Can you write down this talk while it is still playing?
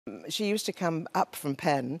She used to come up from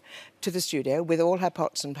Penn to the studio with all her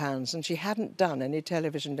pots and pans, and she hadn't done any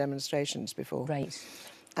television demonstrations before. Right.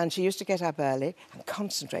 And she used to get up early and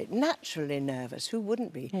concentrate, naturally nervous. Who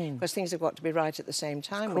wouldn't be? Because things have got to be right at the same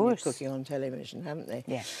time when you're cooking on television, haven't they?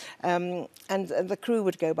 Yeah. And the crew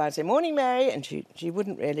would go by and say, "Morning, Mary," and she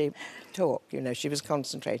wouldn't really talk, you know, she was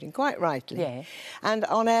concentrating, quite rightly. Yeah. And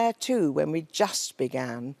on air too, when we just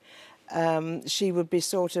began, she would be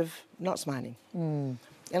sort of not smiling.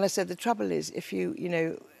 And I said, the trouble is, if you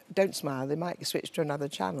know, don't smile, they might switch to another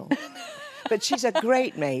channel. But she's a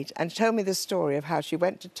great mate, and told me the story of how she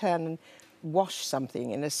went to turn and wash something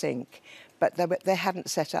in a sink, but they hadn't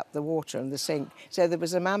set up the water in the sink. So there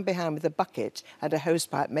was a man behind with a bucket and a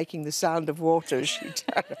hosepipe making the sound of water as she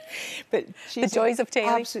turned. But the joys of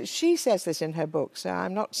tailoring. She says this in her book, so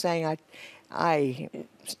I'm not saying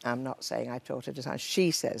I'm not saying I taught her design.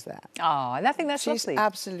 She says that. Oh, and I think that's She's lovely.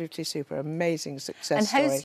 absolutely super, amazing success and story.